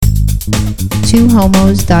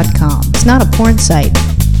twohomos.com. It's not a porn site.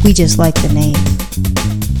 We just like the name.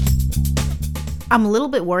 I'm a little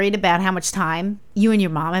bit worried about how much time you and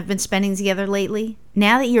your mom have been spending together lately.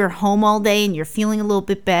 Now that you're home all day and you're feeling a little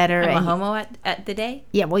bit better. I'm a homo at the day?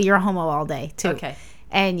 Yeah, well, you're a homo all day, too. Okay.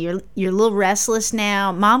 And you're a little restless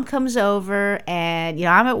now. Mom comes over and,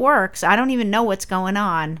 I'm at work, so I don't even know what's going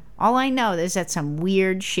on. All I know is that some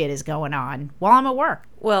weird shit is going on while I'm at work.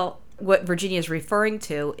 Well, what Virginia is referring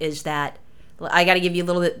to is that, I got to give you a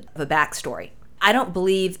little bit of a backstory. I don't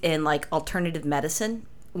believe in, alternative medicine.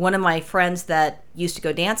 One of my friends that used to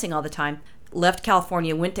go dancing all the time left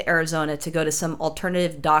California, went to Arizona to go to some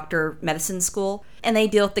alternative doctor medicine school, and they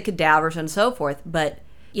deal with the cadavers and so forth. But,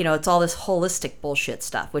 it's all this holistic bullshit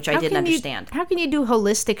stuff, which I didn't understand. How can you do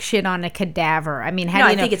holistic shit on a cadaver? I mean, how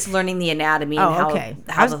do you know? I think it's learning the anatomy and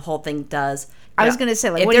how the whole thing does. I was going to say,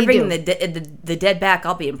 if what they're do you bringing the dead back,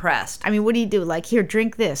 I'll be impressed. I mean, what do you do? Here,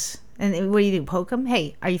 drink this. And what do you do? Poke them?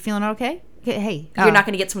 Hey, are you feeling okay? Hey. You're not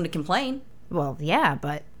going to get someone to complain. Well, yeah,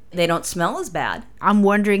 but they don't smell as bad. I'm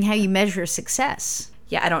wondering how you measure success.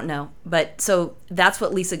 Yeah, I don't know. But so that's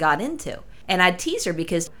what Lisa got into. And I'd tease her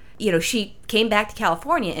because, she came back to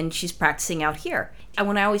California and she's practicing out here. And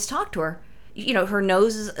when I always talk to her, her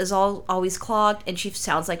nose is always clogged and she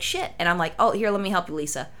sounds like shit. And I'm like, oh, here, let me help you,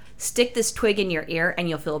 Lisa. Stick this twig in your ear and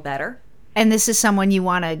you'll feel better. And this is someone you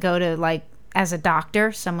want to go to, as a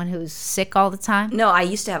doctor, someone who's sick all the time? No, I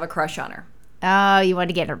used to have a crush on her. Oh, you wanted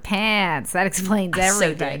to get her pants. That explains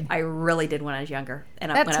everything. So did. I really did when I was younger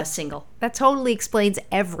and when I was single. That totally explains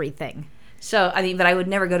everything. So, but I would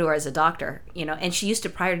never go to her as a doctor, And she used to,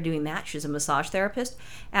 prior to doing that, she was a massage therapist.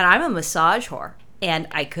 And I'm a massage whore. And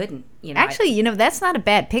I couldn't, Actually, that's not a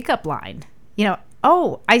bad pickup line.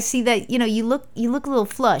 Oh, I see that, you look a little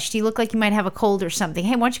flushed. You look like you might have a cold or something.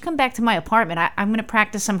 Hey, why don't you come back to my apartment? I'm going to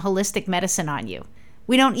practice some holistic medicine on you.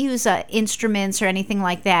 We don't use instruments or anything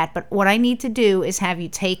like that, but what I need to do is have you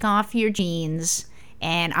take off your jeans,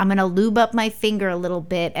 and I'm going to lube up my finger a little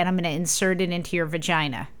bit, and I'm going to insert it into your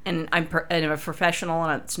vagina. And I'm a professional,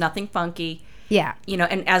 and it's nothing funky. Yeah.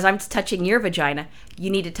 And as I'm touching your vagina, you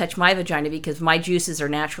need to touch my vagina because my juices are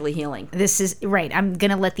naturally healing. This is, right, I'm going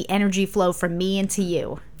to let the energy flow from me into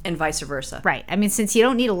you. And vice versa. Right. Since you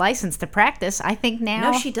don't need a license to practice, I think now...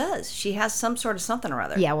 No, she does. She has some sort of something or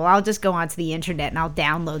other. Yeah, well, I'll just go onto the internet and I'll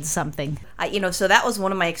download something. So that was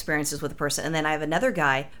one of my experiences with a person. And then I have another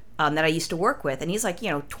guy that I used to work with, and he's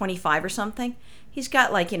 25 or something. He's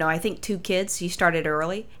got I think 2 kids. He started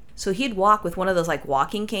early. So he'd walk with one of those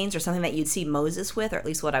walking canes or something that you'd see Moses with, or at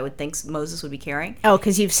least what I would think Moses would be carrying. Oh,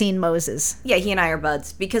 because you've seen Moses. Yeah, he and I are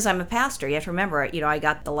buds. Because I'm a pastor. You have to remember, I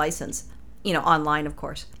got the license. Online, of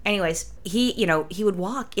course. Anyways, he would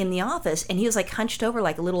walk in the office and he was hunched over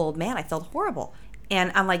like a little old man. I felt horrible.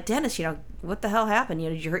 And I'm like, Dennis, what the hell happened?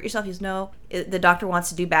 Did you hurt yourself? He goes, no, the doctor wants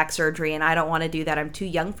to do back surgery and I don't want to do that. I'm too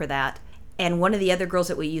young for that. And one of the other girls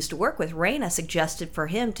that we used to work with, Raina, suggested for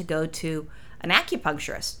him to go to an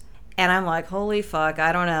acupuncturist. And I'm like, holy fuck,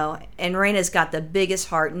 I don't know. And Raina's got the biggest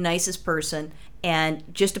heart, nicest person, and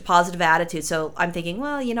just a positive attitude. So I'm thinking,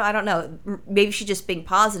 well, I don't know. Maybe she's just being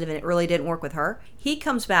positive and it really didn't work with her. He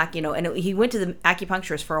comes back, and he went to the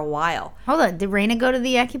acupuncturist for a while. Hold on. Did Raina go to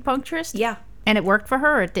the acupuncturist? Yeah. And it worked for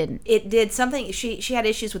her or it didn't? It did something. She had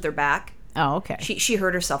issues with her back. Oh, okay. She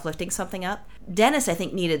hurt herself lifting something up. Dennis, I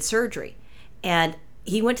think, needed surgery. And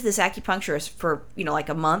he went to this acupuncturist for,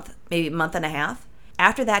 a month, maybe a month and a half.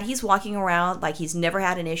 After that, he's walking around like he's never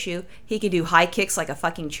had an issue. He could do high kicks like a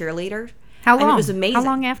fucking cheerleader. How long? And it was amazing. How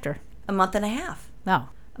long after? A month and a half. Oh.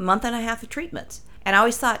 A month and a half of treatments. And I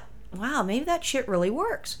always thought, wow, maybe that shit really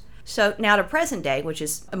works. So now to present day, which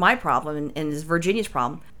is my problem and is Virginia's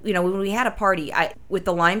problem, when we had a party, with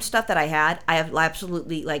the Lyme stuff that I had, I have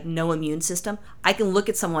absolutely no immune system. I can look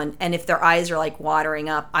at someone and if their eyes are watering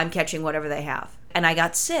up, I'm catching whatever they have. And I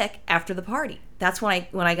got sick after the party. That's when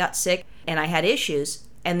I got sick and I had issues.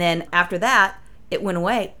 And then after that, it went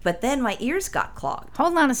away. But then my ears got clogged.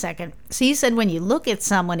 Hold on a second. So you said when you look at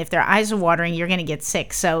someone, if their eyes are watering, you're going to get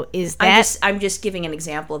sick. So is that... I'm just giving an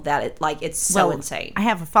example of that. It's so insane. I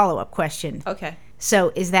have a follow-up question. Okay.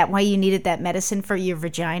 So is that why you needed that medicine for your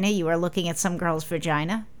vagina? You were looking at some girl's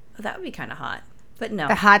vagina? Well, that would be kind of hot. But no.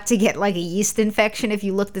 Hot to get a yeast infection if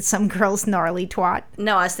you looked at some girl's gnarly twat?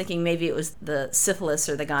 No, I was thinking maybe it was the syphilis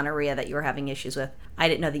or the gonorrhea that you were having issues with. I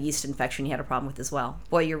didn't know the yeast infection you had a problem with as well.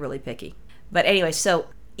 Boy, you're really picky. But anyway, so,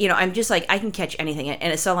 I'm just I can catch anything.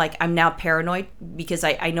 And it's so I'm now paranoid because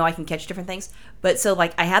I know I can catch different things. But so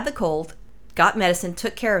I had the cold, got medicine,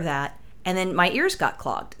 took care of that, and then my ears got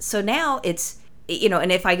clogged. So now it's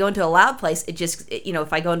And if I go into a loud place,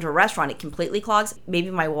 if I go into a restaurant, it completely clogs.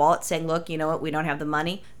 Maybe my wallet's saying, look, you know what, we don't have the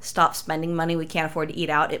money. Stop spending money. We can't afford to eat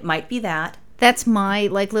out. It might be that. That's my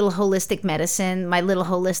little holistic medicine, my little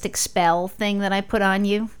holistic spell thing that I put on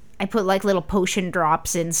you. I put little potion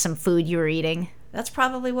drops in some food you were eating. That's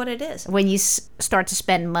probably what it is. When you start to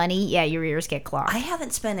spend money, yeah, your ears get clogged. I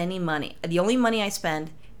haven't spent any money. The only money I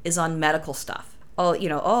spend is on medical stuff.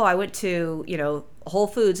 I went to, Whole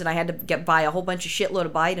Foods and I had to buy a whole bunch of shitload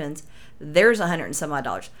of vitamins. There's $100 and some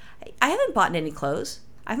odd. I haven't bought any clothes.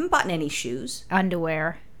 I haven't bought any shoes.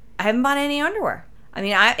 Underwear. I haven't bought any underwear. I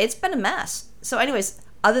mean, it's been a mess. So anyways,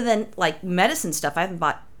 other than medicine stuff, I haven't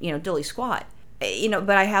bought, dilly squat.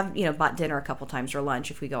 But I have, bought dinner a couple times or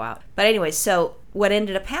lunch if we go out. But anyway, so what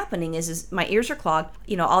ended up happening is my ears are clogged.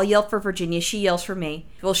 I'll yell for Virginia. She yells for me.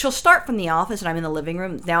 Well, she'll start from the office and I'm in the living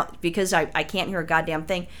room. Now, because I can't hear a goddamn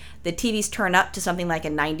thing, the TV's turned up to something like a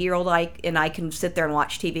 90-year-old and I can sit there and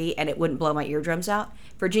watch TV and it wouldn't blow my eardrums out.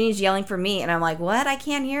 Virginia's yelling for me and I'm like, what? I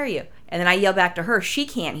can't hear you. And then I yell back to her. She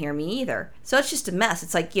can't hear me either. So it's just a mess.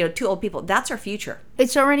 It's like, two old people. That's our future.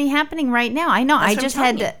 It's already happening right now. I know. I just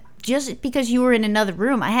had to... Just because you were in another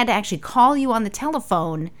room, I had to actually call you on the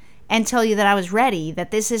telephone and tell you that I was ready,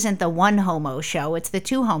 that this isn't the one homo show, it's the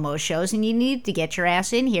two homo shows, and you need to get your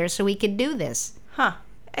ass in here so we could do this. Huh.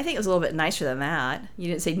 I think it was a little bit nicer than that. You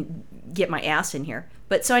didn't say, get my ass in here.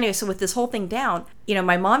 But so anyway, so with this whole thing down,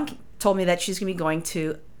 my mom told me that she's going to be going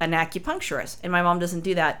to an acupuncturist, and my mom doesn't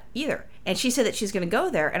do that either. And she said that she's going to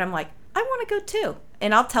go there, and I'm like, I want to go too.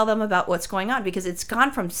 And I'll tell them about what's going on because it's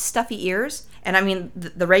gone from stuffy ears. And I mean,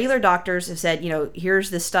 the regular doctors have said, here's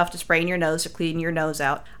this stuff to spray in your nose to clean your nose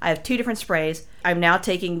out. I have 2 different sprays. I'm now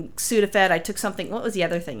taking Sudafed. I took something. What was the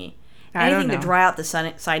other thingy? Anything to dry out the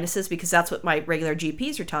sinuses because that's what my regular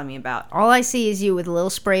GPs are telling me about. All I see is you with little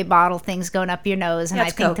spray bottle things going up your nose. And I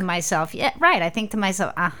think to myself, yeah, right. I think to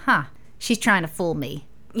myself, she's trying to fool me.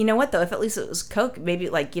 You know what, though? If at least it was Coke, maybe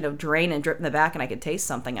drain and drip in the back and I could taste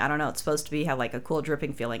something. I don't know. It's supposed to have a cool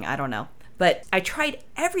dripping feeling. I don't know. But I tried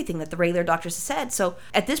everything that the regular doctors said. So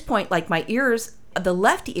at this point, my ears, the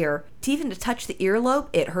left ear, even to touch the earlobe,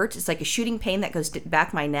 it hurts. It's like a shooting pain that goes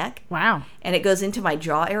back my neck. Wow. And it goes into my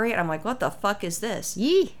jaw area. And I'm like, what the fuck is this?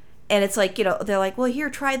 Yee. And it's like, they're like, well, here,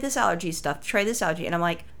 try this allergy stuff. Try this allergy. And I'm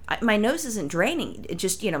like, my nose isn't draining. It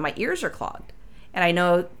just, my ears are clogged. And I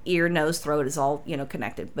know ear, nose, throat is all,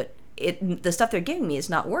 connected, but the stuff they're giving me is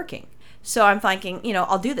not working. So I'm thinking,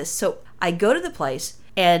 I'll do this. So I go to the place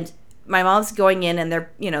and my mom's going in and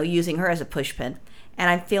they're, using her as a push pin. And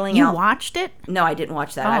I'm feeling out. You watched it? No, I didn't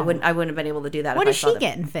watch that. Oh. I wouldn't have been able to do that. What is she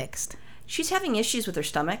getting fixed? She's having issues with her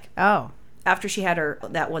stomach. Oh. After she had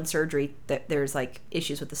that one surgery, there's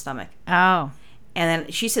issues with the stomach. Oh. And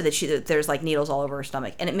then she said that there's needles all over her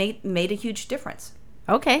stomach. And it made a huge difference.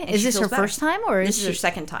 Okay. Is this her first time or this is her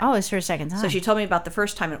second time? Oh, it's her second time. So she told me about the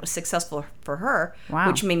first time and it was successful for her,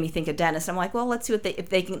 which made me think of dentists. I'm like, well, let's see if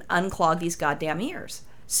they can unclog these goddamn ears.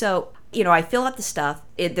 So, I fill out the stuff.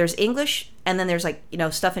 There's English and then there's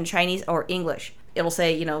stuff in Chinese or English. It'll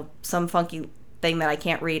say, some funky thing that I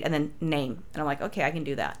can't read and then name. And I'm like, okay, I can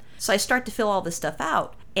do that. So I start to fill all this stuff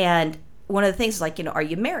out. And one of the things is are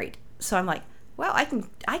you married? So I'm like, well,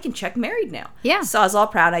 I can check married now. Yeah. So I was all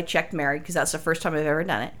proud. I checked married because that's the first time I've ever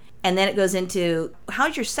done it. And then it goes into,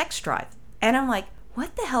 how's your sex drive? And I'm like,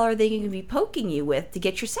 what the hell are they going to be poking you with to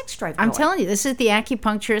get your sex drive going? I'm telling you, this is the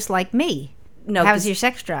acupuncturist like me. No. How's your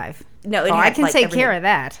sex drive? No. I can take care of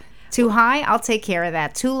that. Too high, I'll take care of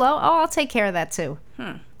that. Too low, I'll take care of that too.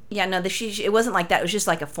 Yeah, no, it wasn't like that. It was just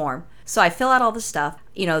like a form. So I fill out all the stuff.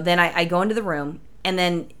 Then I go into the room. And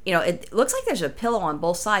then, it looks like there's a pillow on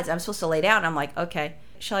both sides. I'm supposed to lay down. And I'm like, okay,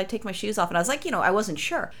 shall I take my shoes off? And I was like, I wasn't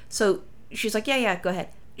sure. So she's like, yeah, go ahead.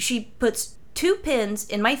 She puts 2 pins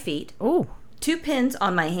in my feet. Ooh. 2 pins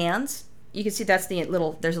on my hands. You can see there's a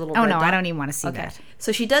little Oh, no, dot. I don't even want to see that.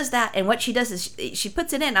 So she does that. And what she does is she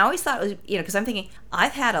puts it in. I always thought it was, because I'm thinking,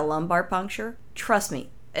 I've had a lumbar puncture. Trust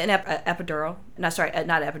me. An epidural. No, sorry,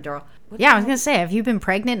 not epidural. I was going to say, have you been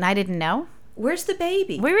pregnant and I didn't know? Where's the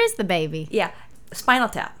baby? Where is the baby? Yeah. Spinal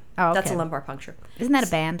Tap. Oh, okay. That's a lumbar puncture. Isn't that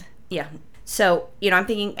a band? Yeah. So, I'm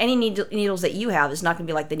thinking any needles that you have is not going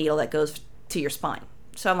to be like the needle that goes to your spine.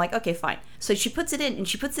 So I'm like, okay, fine. So she puts it in, and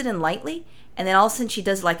she puts it in lightly, and then all of a sudden she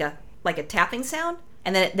does like a tapping sound,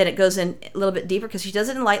 and then it goes in a little bit deeper because she does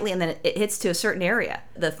it in lightly, and then it hits to a certain area.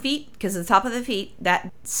 The feet, because the top of the feet,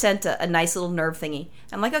 that sent a nice little nerve thingy.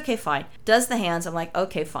 I'm like, okay, fine. Does the hands, I'm like,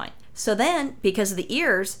 okay, fine. So then, because of the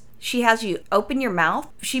ears, she has you open your mouth.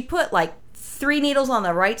 She put 3 needles on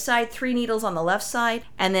the right side, 3 needles on the left side.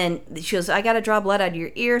 And then she goes, I got to draw blood out of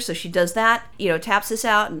your ear. So she does that, taps this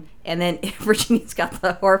out. And then Virginia's got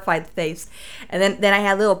the horrified face. And then I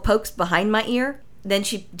had little pokes behind my ear. Then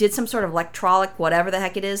she did some sort of electrolytic, whatever the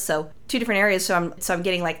heck it is. So 2 different areas. So I'm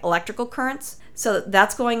getting like electrical currents. So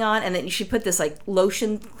that's going on. And then she put this like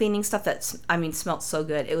lotion cleaning stuff that, smelled so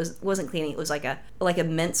good. It wasn't cleaning. It was like a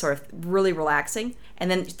mint, sort of really relaxing. And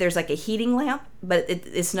then there's like a heating lamp, but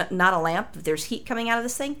it's not a lamp. There's heat coming out of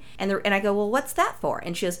this thing. And I go, well, what's that for?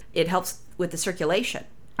 And she goes, it helps with the circulation.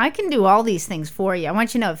 I can do all these things for you. I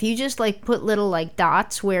want you to know, if you just like put little like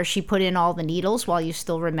dots where she put in all the needles while you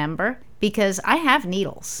still remember, because I have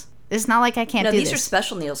needles. It's not like I can't do this. No, these are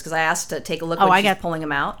special needles because I asked to take a look when she's pulling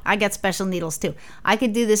them out. I got special needles too. I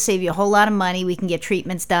could do this, save you a whole lot of money. We can get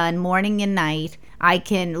treatments done morning and night.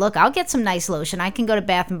 I'll get some nice lotion. I can go to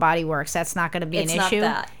Bath and Body Works. That's not going to be an issue. It's not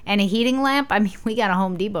that. And a heating lamp, we got a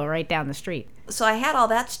Home Depot right down the street. So I had all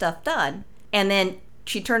that stuff done, and then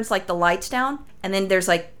she turns like the lights down, and then there's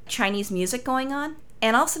like Chinese music going on,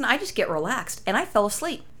 and all of a sudden I just get relaxed, and I fell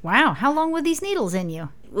asleep. Wow, how long were these needles in you?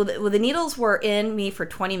 Well, the needles were in me for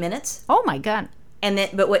 20 minutes. Oh my God.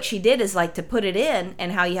 But what she did is like to put it in,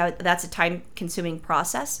 and that's a time-consuming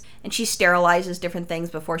process. And she sterilizes different things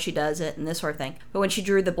before she does it, and this sort of thing. But when she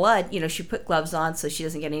drew the blood, she put gloves on so she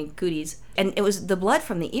doesn't get any cooties. And it was the blood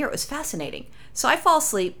from the ear. It was fascinating. So I fall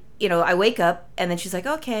asleep. I wake up, and then she's like,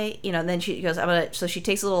 okay. Then she goes, so she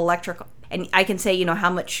takes a little electric, and I can say,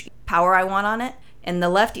 how much power I want on it. And the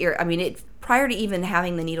left ear, prior to even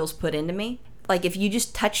having the needles put into me, like if you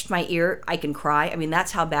just touched my ear, I can cry.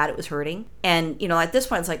 That's how bad it was hurting. And, at this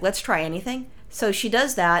point, it's like, let's try anything. So she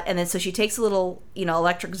does that. And then so she takes a little,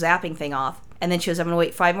 electric zapping thing off. And then she goes, I'm going to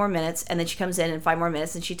wait 5 more minutes. And then she comes in 5 more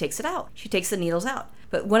minutes and she takes it out. She takes the needles out.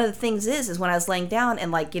 But one of the things is when I was laying down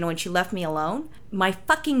and when she left me alone, my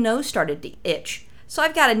fucking nose started to itch. So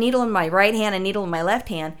I've got a needle in my right hand, a needle in my left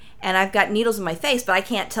hand, and I've got needles in my face, but I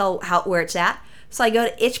can't tell where it's at. So I go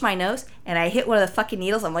to itch my nose, and I hit one of the fucking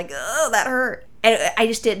needles. I'm like, oh, that hurt. And I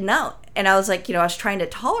just didn't know. And I was like, I was trying to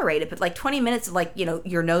tolerate it, but 20 minutes of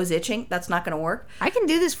your nose itching, that's not going to work. I can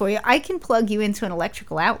do this for you. I can plug you into an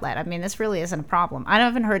electrical outlet. This really isn't a problem. I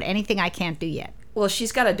haven't heard anything I can't do yet. Well,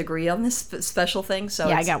 she's got a degree on this special thing, so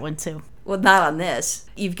yeah, I got one too. Well, not on this.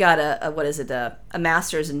 You've got a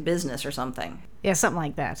master's in business or something. Yeah, something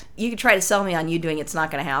like that. You could try to sell me on you doing it's not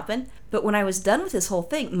going to happen. But when I was done with this whole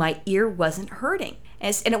thing, my ear wasn't hurting.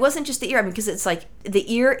 And it wasn't just the ear, because it's like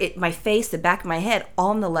the ear, my face, the back of my head, all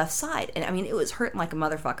on the left side. And it was hurting like a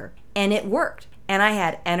motherfucker. And it worked. And I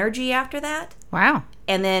had energy after that. Wow.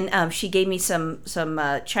 And then she gave me some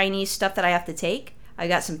Chinese stuff that I have to take. I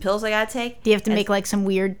got some pills I got to take. Do you have to make some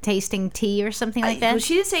weird tasting tea or something like that? Well,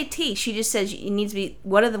 she didn't say tea. She just says it needs to be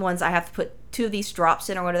one of the ones I have to put 2 of these drops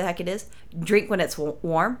in or whatever the heck it is. Drink when it's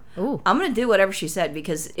warm. Ooh. I'm going to do whatever she said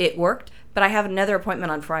because it worked. But I have another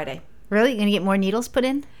appointment on Friday. Really? You're going to get more needles put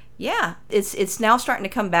in? Yeah. It's now starting to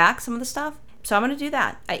come back, some of the stuff. So I'm going to do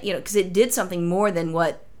that. Because it did something more than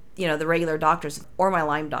what, the regular doctors or my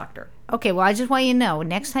Lyme doctor. Okay, well, I just want you to know,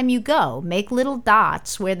 next time you go, make little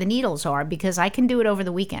dots where the needles are, because I can do it over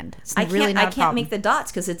the weekend. I can't make the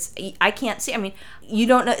dots because I can't see. You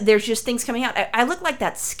don't know. There's just things coming out. I look like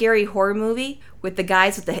that scary horror movie with the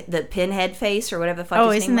guys with the pinhead face or whatever the fuck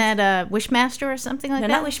his name was. Isn't that Wishmaster or something like that?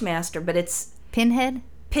 No, not Wishmaster, but it's... Pinhead?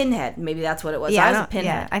 Pinhead. Maybe that's what it was. Yeah, I was a pinhead.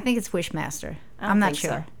 Yeah, I think it's Wishmaster. I'm not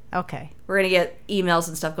sure. So. Okay. We're going to get emails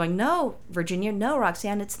and stuff going, no, Virginia, no,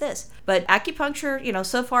 Roxanne, it's this. But acupuncture,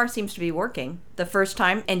 so far seems to be working the first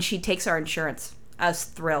time, and she takes our insurance. I was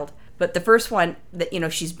thrilled. But the first one that,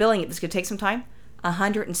 she's billing it's going to take some time,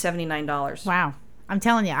 $179. Wow. I'm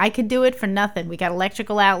telling you, I could do it for nothing. We got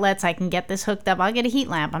electrical outlets. I can get this hooked up. I'll get a heat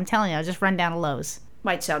lamp. I'm telling you, I'll just run down to Lowe's.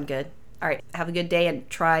 Might sound good. All right. Have a good day and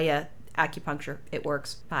try acupuncture. It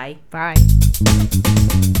works. Bye. Bye.